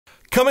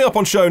Coming up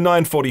on show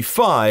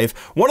 945,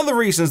 one of the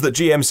reasons that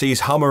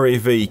GMC's Hummer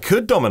EV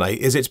could dominate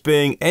is it's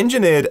being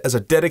engineered as a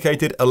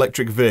dedicated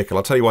electric vehicle.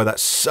 I'll tell you why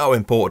that's so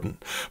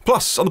important.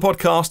 Plus, on the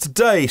podcast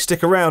today,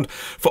 stick around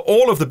for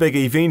all of the big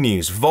EV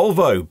news.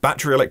 Volvo,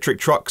 battery electric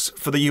trucks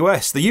for the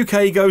US. The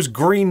UK goes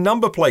green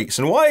number plates.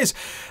 And why is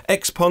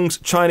XPeng's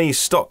Chinese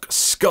stock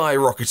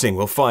skyrocketing?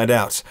 We'll find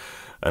out.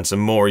 And some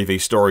more EV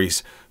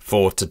stories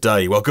for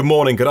today. Well, good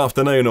morning, good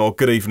afternoon, or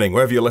good evening,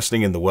 wherever you're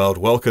listening in the world.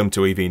 Welcome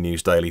to EV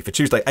News Daily for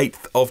Tuesday,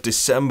 8th of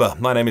December.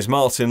 My name is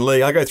Martin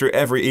Lee. I go through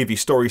every EV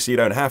story so you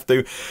don't have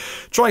to.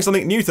 Trying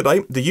something new today.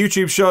 The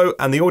YouTube show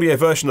and the audio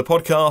version of the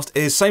podcast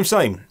is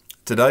same.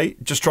 Today,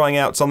 just trying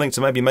out something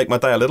to maybe make my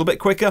day a little bit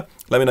quicker.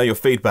 Let me know your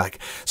feedback.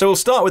 So we'll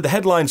start with the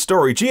headline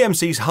story.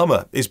 GMC's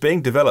Hummer is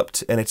being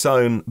developed in its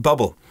own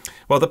bubble.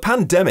 Well, the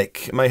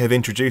pandemic may have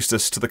introduced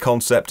us to the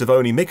concept of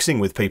only mixing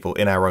with people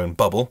in our own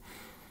bubble.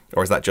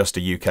 Or is that just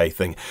a UK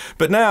thing?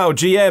 But now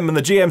GM and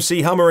the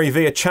GMC Hummer EV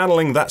are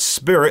channeling that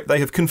spirit. They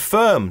have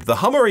confirmed the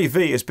Hummer EV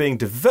is being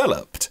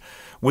developed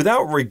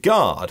without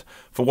regard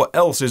for what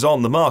else is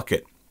on the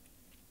market.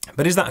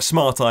 But is that a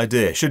smart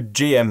idea? Should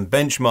GM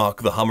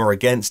benchmark the Hummer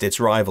against its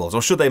rivals?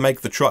 Or should they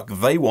make the truck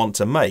they want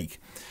to make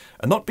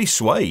and not be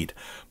swayed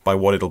by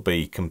what it'll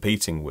be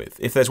competing with?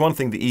 If there's one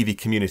thing the EV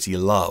community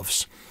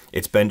loves,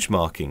 it's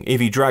benchmarking.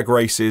 EV drag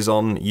races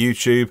on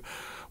YouTube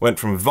went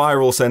from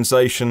viral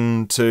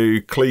sensation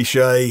to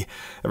cliche.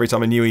 Every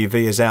time a new EV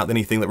is out, the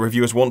only thing that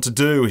reviewers want to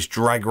do is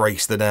drag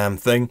race the damn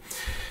thing.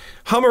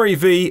 Hummer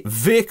EV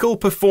vehicle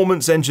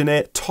performance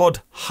engineer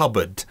Todd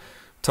Hubbard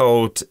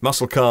told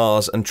Muscle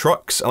Cars and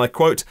Trucks, and I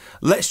quote,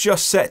 "Let's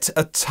just set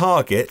a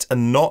target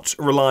and not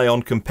rely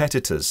on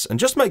competitors and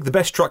just make the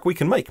best truck we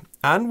can make.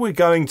 And we're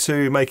going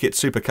to make it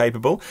super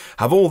capable,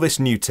 have all this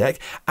new tech,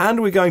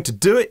 and we're going to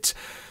do it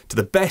to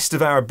the best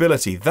of our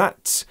ability."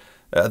 That's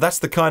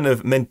the kind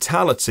of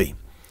mentality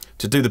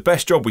to do the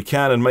best job we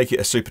can and make it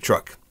a super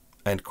truck.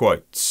 End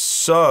quote.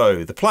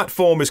 So the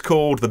platform is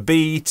called the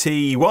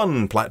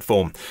BT1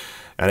 platform,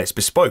 and it's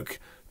bespoke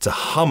to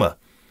Hummer.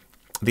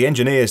 The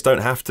engineers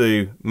don't have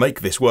to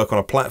make this work on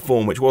a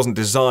platform which wasn't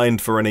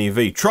designed for an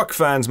EV. Truck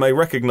fans may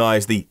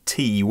recognise the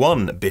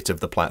T1 bit of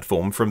the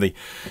platform from the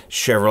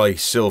Chevrolet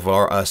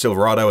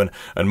Silverado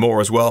and more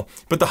as well.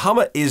 But the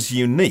Hummer is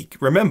unique.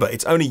 Remember,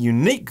 it's only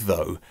unique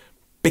though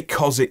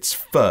because it's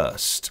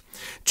first.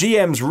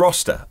 GM's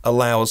roster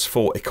allows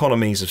for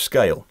economies of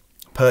scale,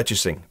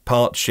 purchasing,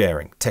 parts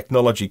sharing,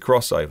 technology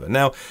crossover.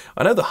 Now,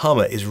 I know the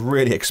Hummer is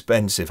really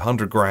expensive,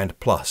 100 grand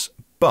plus,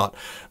 but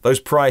those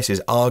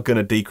prices are going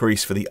to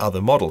decrease for the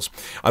other models.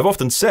 I've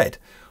often said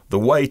the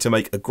way to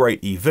make a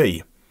great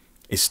EV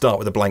is start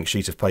with a blank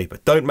sheet of paper.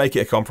 Don't make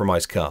it a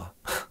compromise car.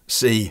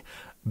 See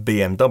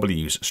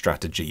BMW's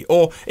strategy,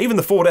 or even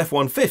the Ford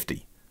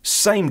F-150.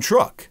 Same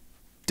truck,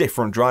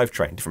 different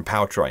drivetrain, different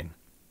powertrain,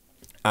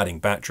 adding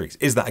batteries.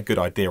 Is that a good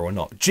idea or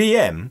not?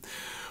 GM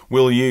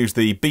will use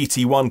the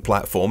BT1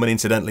 platform, and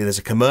incidentally there's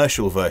a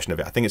commercial version of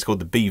it. I think it's called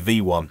the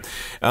BV1,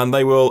 and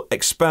they will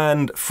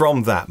expand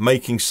from that,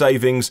 making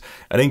savings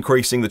and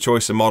increasing the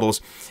choice of models.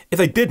 If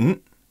they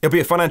didn't, it'll be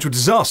a financial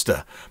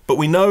disaster, but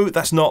we know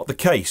that's not the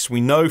case.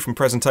 We know from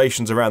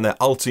presentations around their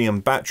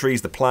Ultium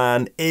batteries, the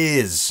plan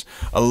is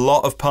a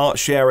lot of part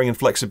sharing and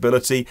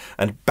flexibility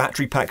and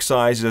battery pack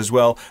sizes as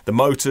well. The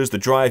motors, the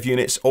drive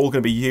units, all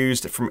going to be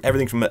used from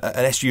everything from an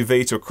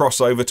SUV to a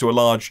crossover to a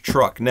large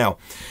truck. Now,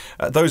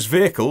 those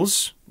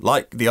vehicles,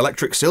 like the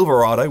electric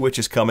Silverado, which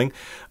is coming,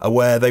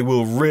 where they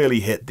will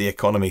really hit the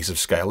economies of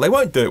scale. They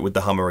won't do it with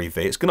the Hummer EV.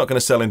 It's not going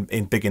to sell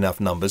in big enough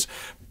numbers,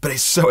 but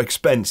it's so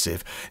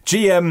expensive.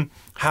 GM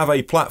have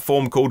a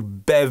platform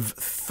called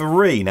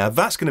BEV3. Now,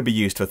 that's going to be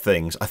used for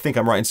things, I think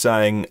I'm right in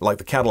saying, like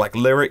the Cadillac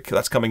Lyriq.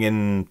 That's coming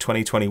in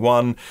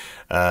 2021.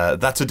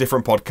 That's a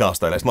different podcast,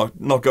 though. Let's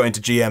not go into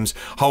GM's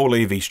whole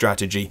EV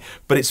strategy,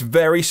 but it's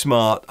very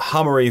smart.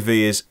 Hummer EV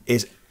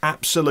is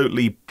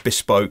absolutely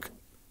bespoke.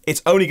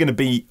 It's only going to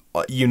be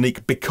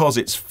unique because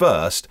it's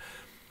first,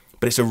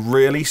 but it's a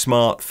really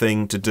smart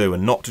thing to do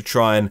and not to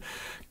try and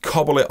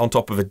cobble it on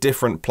top of a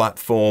different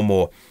platform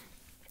or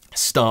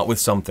start with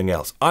something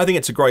else. I think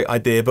it's a great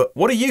idea, but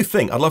what do you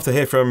think? I'd love to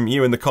hear from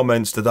you in the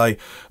comments today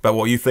about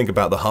what you think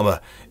about the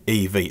Hummer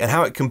EV and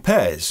how it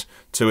compares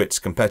to its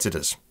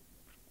competitors.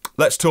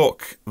 Let's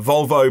talk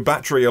Volvo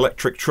battery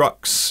electric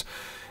trucks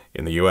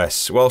in the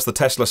US. Whilst the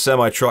Tesla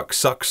semi-truck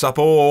sucks up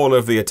all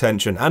of the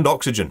attention and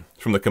oxygen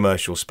from the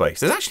commercial space,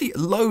 there's actually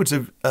loads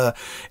of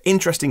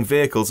interesting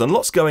vehicles and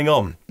lots going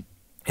on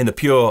in the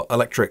pure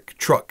electric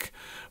truck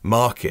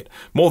market.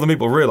 More than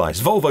people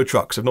realise. Volvo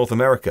Trucks of North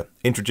America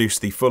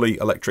introduced the fully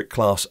electric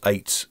Class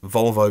 8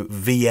 Volvo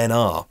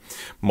VNR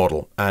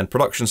model, and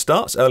production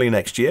starts early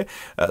next year.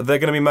 They're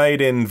going to be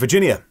made in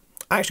Virginia,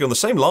 actually on the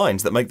same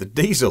lines that make the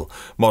diesel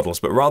models,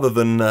 but rather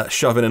than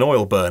shove in an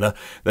oil burner,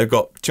 they've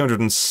got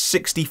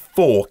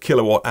 264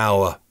 kilowatt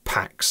hour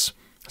packs.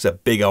 It's a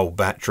big old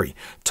battery.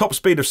 Top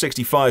speed of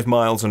 65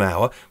 miles an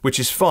hour, which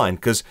is fine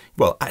because,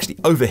 well, actually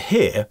over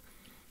here,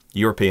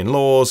 European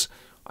laws,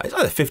 it's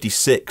either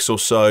 56 or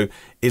so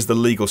is the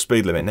legal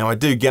speed limit. Now, I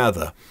do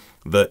gather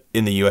that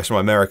in the US, from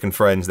my American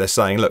friends, they're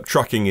saying, look,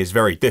 trucking is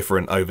very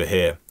different over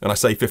here. And I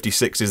say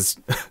 56 is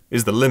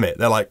the limit.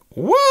 They're like,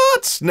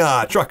 what?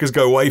 Nah, truckers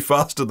go way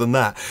faster than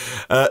that.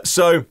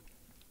 So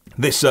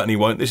this certainly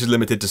won't. This is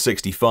limited to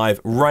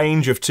 65,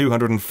 range of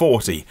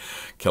 240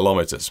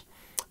 kilometres.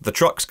 The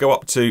trucks go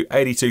up to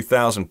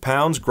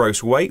 £82,000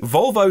 gross weight.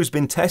 Volvo's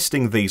been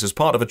testing these as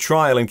part of a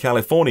trial in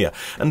California,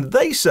 and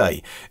they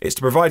say it's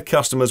to provide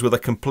customers with a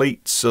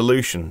complete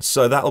solution.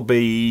 So that'll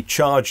be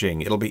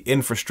charging, it'll be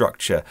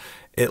infrastructure,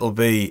 it'll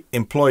be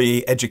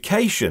employee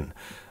education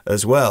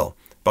as well.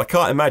 But I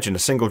can't imagine a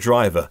single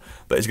driver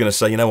that is going to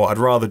say, you know what, I'd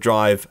rather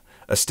drive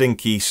a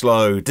stinky,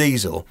 slow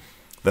diesel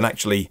than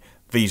actually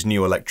these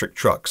new electric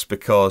trucks,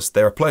 because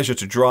they're a pleasure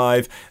to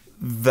drive.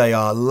 They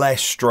are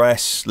less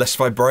stress, less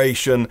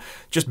vibration,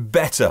 just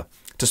better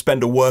to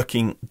spend a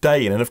working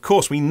day in. And of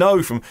course, we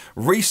know from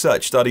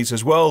research studies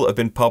as well that have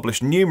been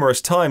published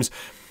numerous times,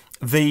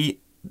 the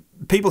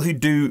people who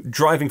do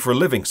driving for a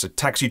living, so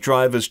taxi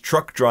drivers,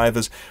 truck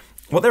drivers,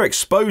 what they're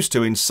exposed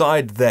to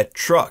inside their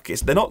truck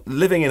is they're not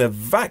living in a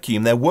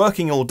vacuum. They're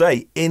working all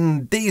day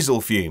in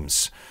diesel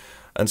fumes.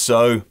 And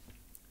so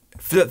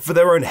for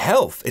their own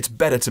health, it's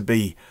better to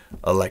be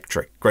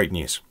electric. Great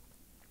news.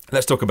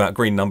 Let's talk about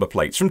green number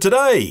plates. From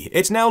today,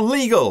 it's now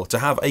legal to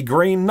have a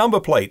green number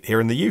plate here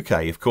in the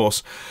UK. Of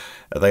course,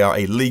 they are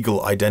a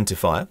legal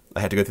identifier. They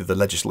had to go through the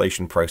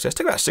legislation process. It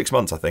took about 6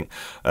 months, I think.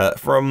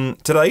 From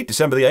today,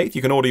 December the 8th,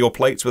 you can order your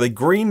plates with a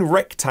green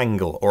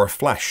rectangle, or a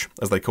flash,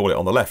 as they call it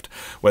on the left,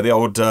 where the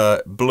old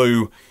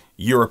blue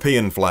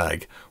European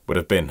flag would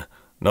have been,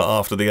 not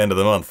after the end of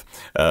the month,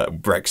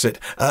 Brexit.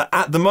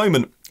 At the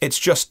moment, it's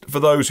just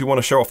for those who want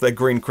to show off their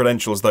green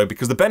credentials, though,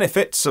 because the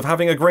benefits of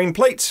having a green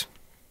plate,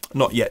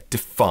 not yet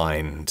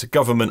defined.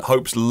 Government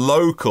hopes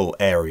local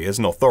areas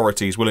and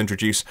authorities will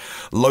introduce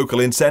local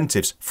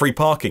incentives, free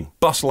parking,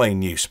 bus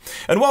lane use.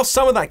 And while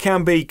some of that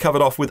can be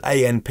covered off with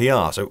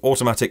ANPR, so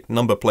automatic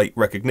number plate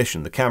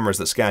recognition, the cameras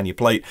that scan your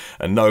plate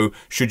and know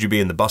should you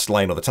be in the bus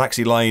lane or the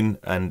taxi lane,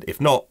 and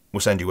if not, will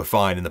send you a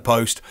fine in the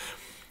post.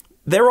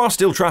 There are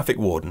still traffic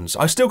wardens.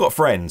 I've still got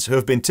friends who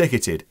have been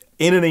ticketed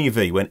in an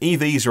EV when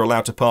EVs are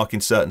allowed to park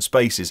in certain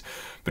spaces,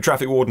 but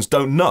traffic wardens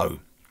don't know.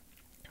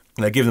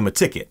 They give them a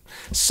ticket.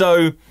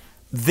 So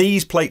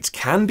these plates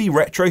can be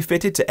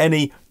retrofitted to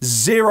any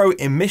zero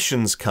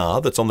emissions car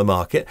that's on the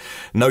market.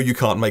 No, you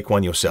can't make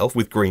one yourself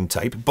with green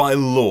tape. By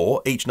law,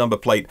 each number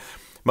plate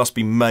must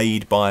be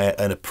made by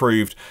an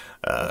approved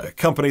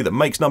company that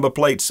makes number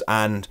plates,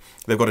 and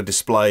they've got to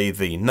display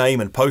the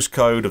name and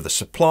postcode of the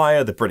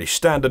supplier, the British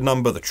standard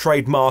number, the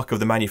trademark of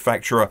the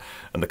manufacturer,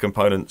 and the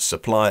component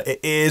supplier. It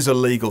is a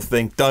legal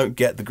thing. Don't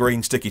get the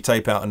green sticky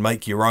tape out and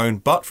make your own.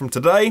 But from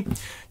today,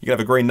 you can have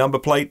a green number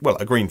plate, well,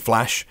 a green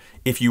flash,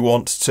 if you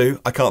want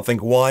to. I can't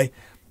think why.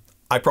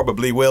 I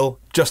probably will,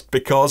 just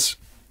because.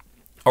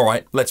 All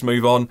right, let's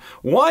move on.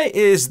 Why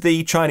is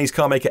the Chinese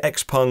car maker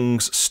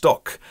XPeng's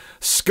stock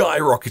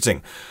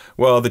skyrocketing?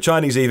 Well, the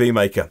Chinese EV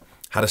maker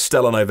had a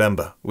stellar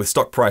November, with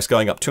stock price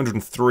going up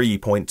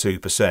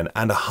 203.2%,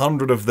 and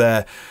 100 of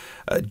their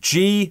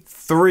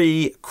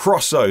G3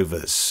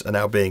 crossovers are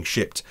now being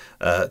shipped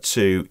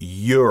to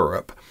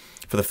Europe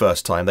for the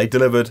first time. They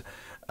delivered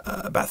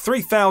about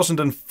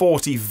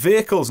 3,040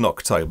 vehicles in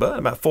October,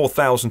 about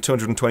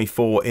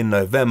 4,224 in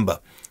November.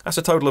 That's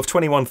a total of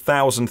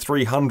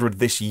 21,300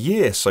 this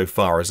year so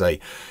far as a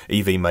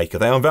EV maker.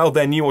 They unveiled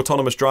their new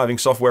autonomous driving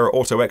software at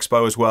Auto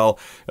Expo as well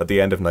at the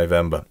end of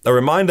November. A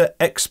reminder,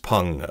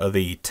 XPeng,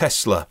 the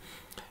Tesla,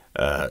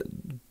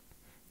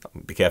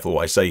 be careful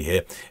what I say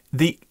here,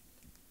 the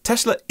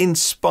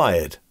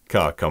Tesla-inspired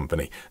car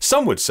company.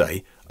 Some would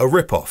say a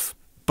rip-off,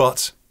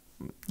 but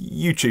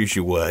you choose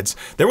your words.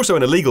 They're also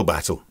in a legal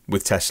battle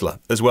with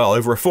Tesla as well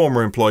over a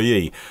former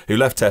employee who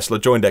left Tesla,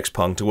 joined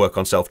XPeng to work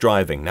on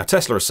self-driving. Now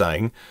Tesla are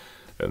saying,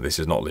 and this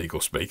is not legal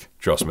speak,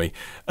 trust me,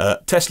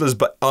 Tesla's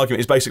argument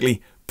is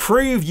basically,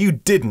 prove you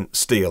didn't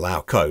steal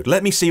our code.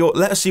 Let us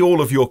see all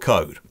of your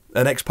code.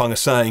 And XPeng are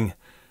saying,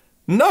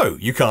 no,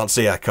 you can't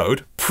see our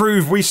code.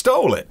 Prove we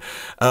stole it.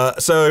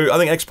 So I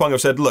think XPeng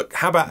have said, look,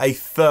 how about a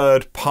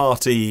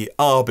third-party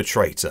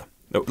arbitrator?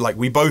 Like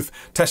we both,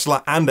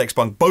 Tesla and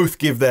XPeng, both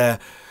give their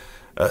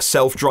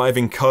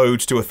self-driving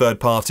codes to a third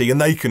party,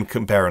 and they can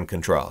compare and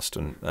contrast.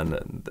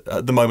 And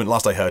at the moment,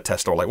 last I heard,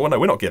 Tesla were like, well, no,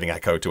 we're not giving our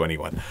code to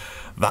anyone.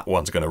 That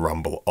one's going to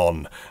rumble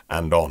on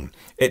and on.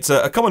 It's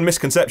a common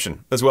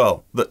misconception as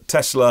well that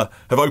Tesla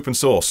have open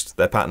sourced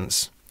their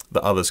patents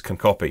that others can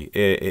copy,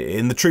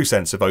 in the true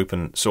sense of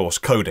open source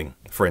coding,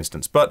 for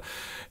instance. But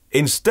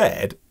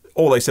instead,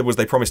 all they said was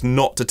they promised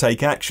not to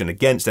take action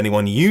against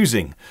anyone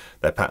using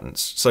their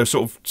patents. So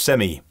sort of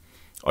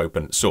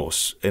semi-open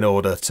source in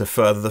order to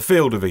further the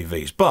field of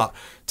EVs. But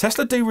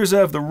Tesla do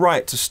reserve the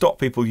right to stop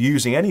people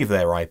using any of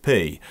their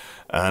IP.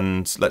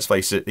 And let's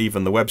face it,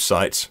 even the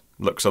website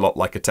looks a lot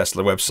like a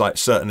Tesla website.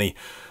 Certainly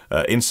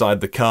inside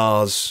the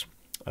cars,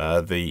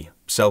 the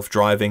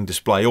self-driving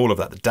display, all of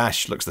that. The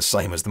dash looks the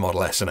same as the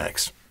Model S and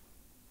X.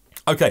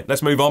 Okay,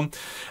 let's move on.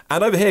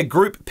 And over here,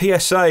 Groupe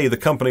PSA, the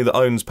company that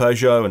owns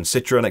Peugeot and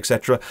Citroën,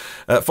 etc.,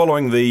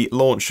 following the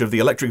launch of the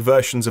electric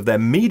versions of their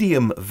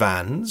medium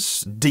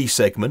vans, D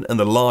segment, and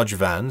the large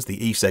vans,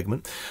 the E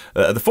segment.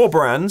 The 4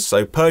 brands,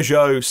 so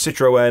Peugeot,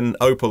 Citroën,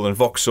 Opel, and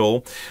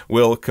Vauxhall,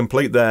 will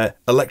complete their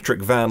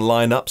electric van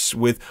lineups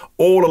with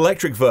all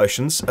electric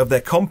versions of their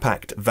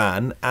compact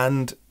van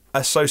and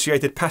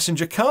associated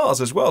passenger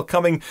cars as well,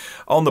 coming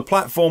on the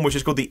platform which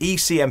is called the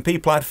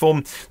ECMP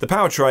platform. The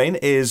powertrain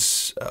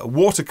is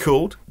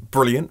water-cooled,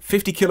 brilliant,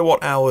 50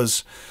 kilowatt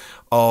hours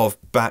of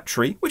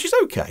battery, which is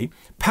okay,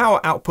 power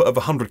output of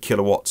 100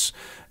 kilowatts,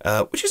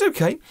 which is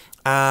okay,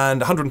 and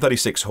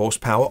 136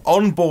 horsepower,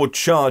 onboard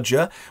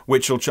charger,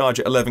 which will charge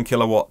at 11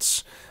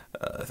 kilowatts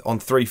on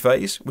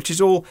 3-phase, which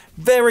is all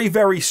very,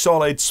 very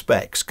solid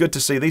specs. Good to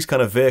see these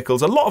kind of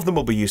vehicles. A lot of them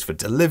will be used for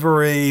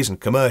deliveries and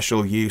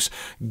commercial use.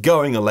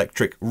 Going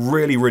electric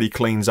really, really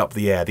cleans up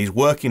the air. These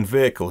working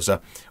vehicles are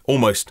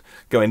almost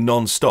going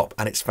non-stop,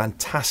 and it's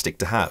fantastic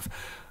to have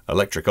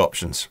electric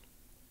options.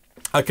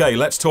 Okay,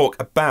 let's talk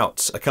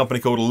about a company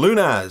called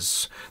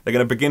Lunaz. They're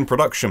going to begin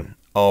production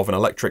of an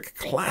electric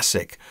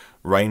classic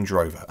Range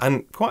Rover,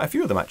 and quite a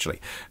few of them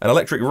actually. An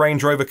electric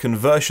Range Rover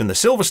conversion. The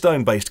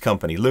Silverstone-based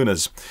company,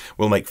 Lunaz,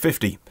 will make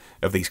 50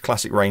 of these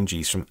classic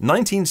Ranges from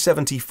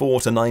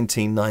 1974 to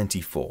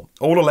 1994.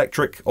 All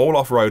electric, all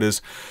off-roaders.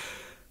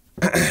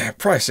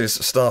 Prices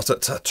start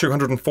at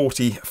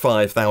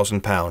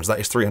 £245,000. That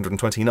is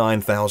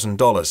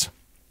 $329,000.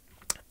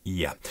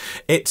 Yeah,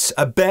 it's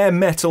a bare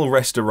metal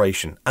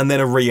restoration and then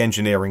a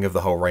re-engineering of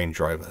the whole Range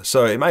Rover.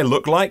 So it may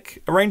look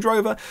like a Range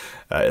Rover,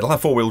 it'll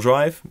have 4-wheel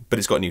drive, but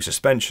it's got new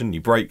suspension, new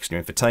brakes, new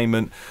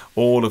infotainment,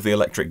 all of the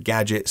electric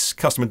gadgets.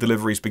 Customer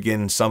deliveries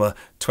begin summer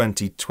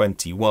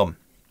 2021.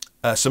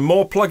 Some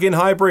more plug-in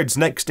hybrids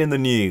next in the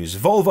news.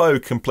 Volvo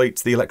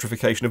completes the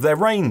electrification of their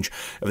range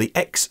of the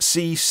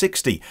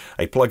XC60,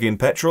 a plug-in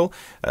petrol,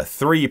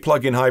 3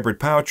 plug-in hybrid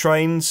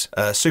powertrains,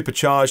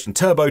 supercharged and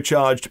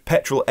turbocharged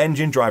petrol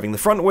engine driving the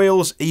front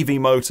wheels, EV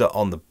motor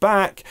on the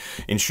back,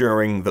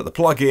 ensuring that the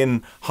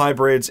plug-in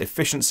hybrid's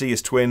efficiency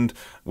is twinned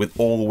with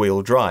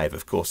all-wheel drive.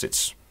 Of course,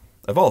 it's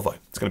a Volvo.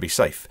 It's going to be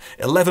safe.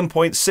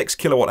 11.6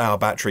 kilowatt-hour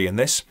battery in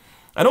this.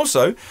 And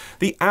also,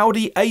 the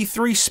Audi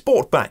A3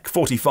 Sportback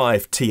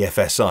 45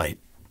 TFSI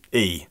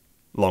E,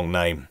 long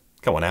name.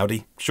 Come on,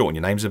 Audi, shorten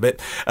your names a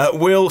bit.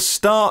 Will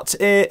start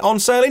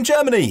on sale in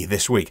Germany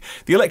this week.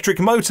 The electric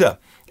motor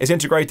is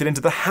integrated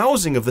into the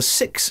housing of the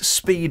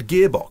 6-speed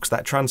gearbox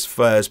that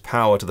transfers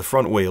power to the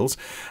front wheels,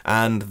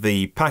 and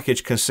the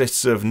package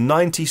consists of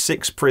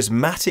 96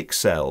 prismatic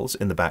cells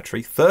in the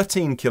battery,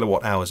 13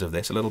 kilowatt hours of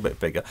this, a little bit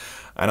bigger.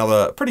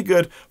 Another pretty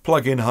good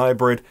plug-in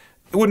hybrid.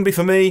 It wouldn't be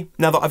for me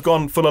now that I've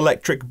gone full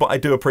electric, but I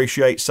do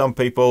appreciate some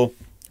people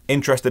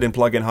interested in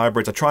plug-in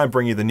hybrids. I try and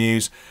bring you the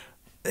news.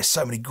 There's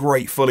so many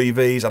great full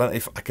EVs. I don't know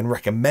if I can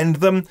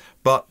recommend them,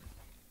 but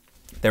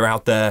they're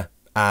out there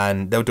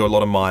and they'll do a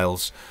lot of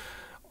miles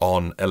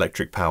on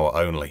electric power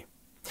only.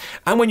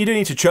 And when you do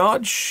need to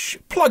charge,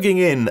 plugging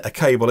in a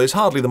cable is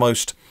hardly the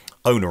most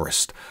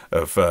onerous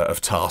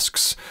of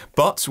tasks,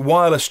 but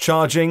wireless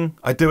charging,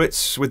 I do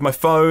it with my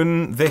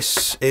phone.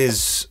 This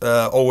is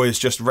always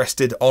just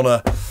rested on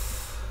a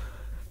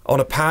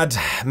pad.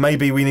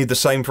 Maybe we need the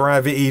same for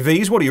our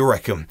EVs. What do you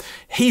reckon?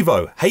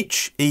 HEVO,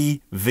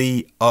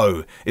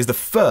 H-E-V-O, is the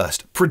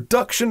first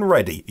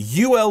production-ready,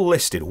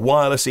 UL-listed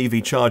wireless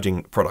EV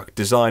charging product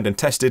designed and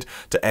tested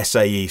to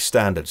SAE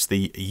standards.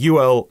 The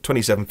UL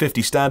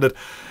 2750 standard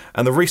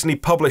and the recently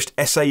published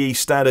SAE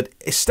standard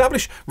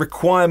establish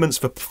requirements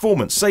for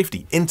performance,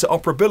 safety,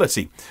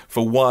 interoperability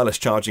for wireless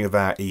charging of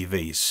our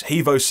EVs.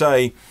 HEVO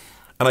say,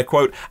 and I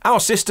quote, "Our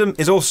system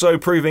is also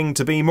proving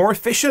to be more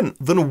efficient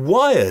than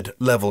wired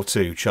level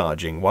 2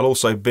 charging, while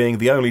also being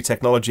the only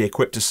technology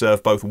equipped to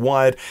serve both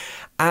wired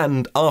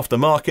and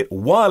aftermarket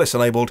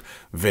wireless-enabled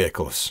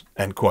vehicles."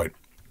 End quote.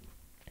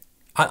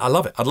 I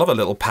love it. I'd love a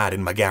little pad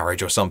in my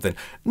garage or something.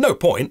 No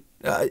point.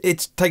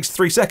 It takes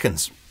 3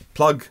 seconds.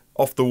 Plug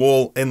off the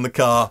wall in the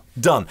car,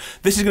 done.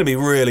 This is going to be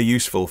really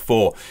useful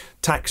for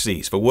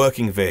taxis, for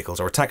working vehicles,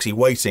 or a taxi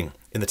waiting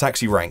in the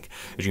taxi rank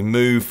as you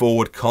move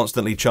forward,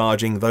 constantly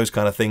charging, those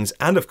kind of things.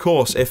 And of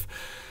course, if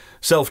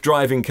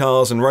self-driving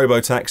cars and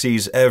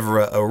robo-taxis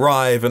ever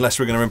arrive, unless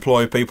we're going to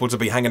employ people to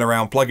be hanging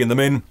around plugging them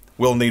in,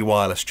 we'll need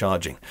wireless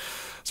charging.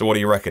 So what do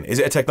you reckon? Is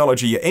it a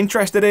technology you're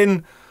interested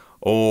in?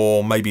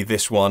 Or maybe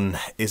this one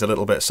is a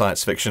little bit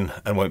science fiction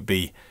and won't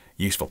be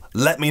useful?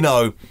 Let me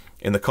know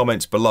in the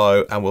comments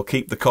below and we'll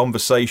keep the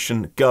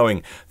conversation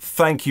going.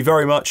 Thank you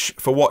very much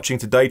for watching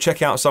today.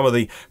 Check out some of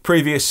the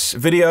previous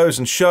videos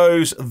and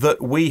shows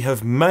that we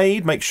have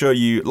made. Make sure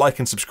you like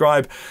and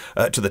subscribe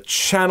to the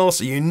channel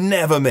so you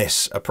never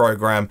miss a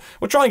program.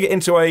 We'll try and get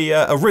into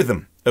a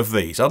rhythm of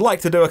these. I'd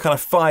like to do a kind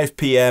of 5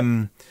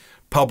 PM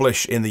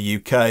publish in the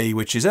UK,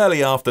 which is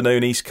early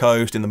afternoon East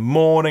Coast, in the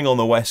morning on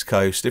the West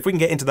Coast. If we can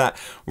get into that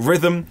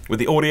rhythm with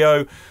the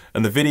audio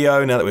and the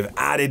video, now that we've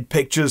added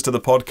pictures to the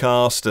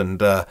podcast,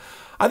 and I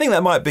think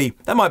that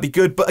might be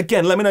good. But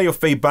again, let me know your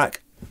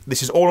feedback.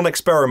 this is all an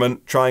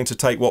experiment trying to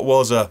take what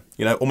was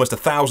almost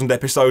 1,000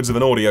 episodes of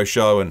an audio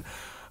show and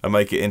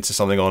make it into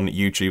something on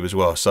YouTube as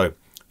well. So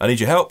I need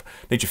your help,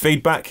 need your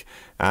feedback,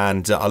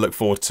 and I look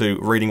forward to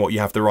reading what you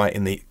have to write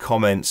in the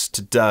comments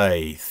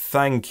today.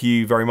 Thank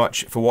you very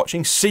much for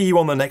watching. See you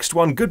on the next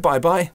one. Goodbye-bye.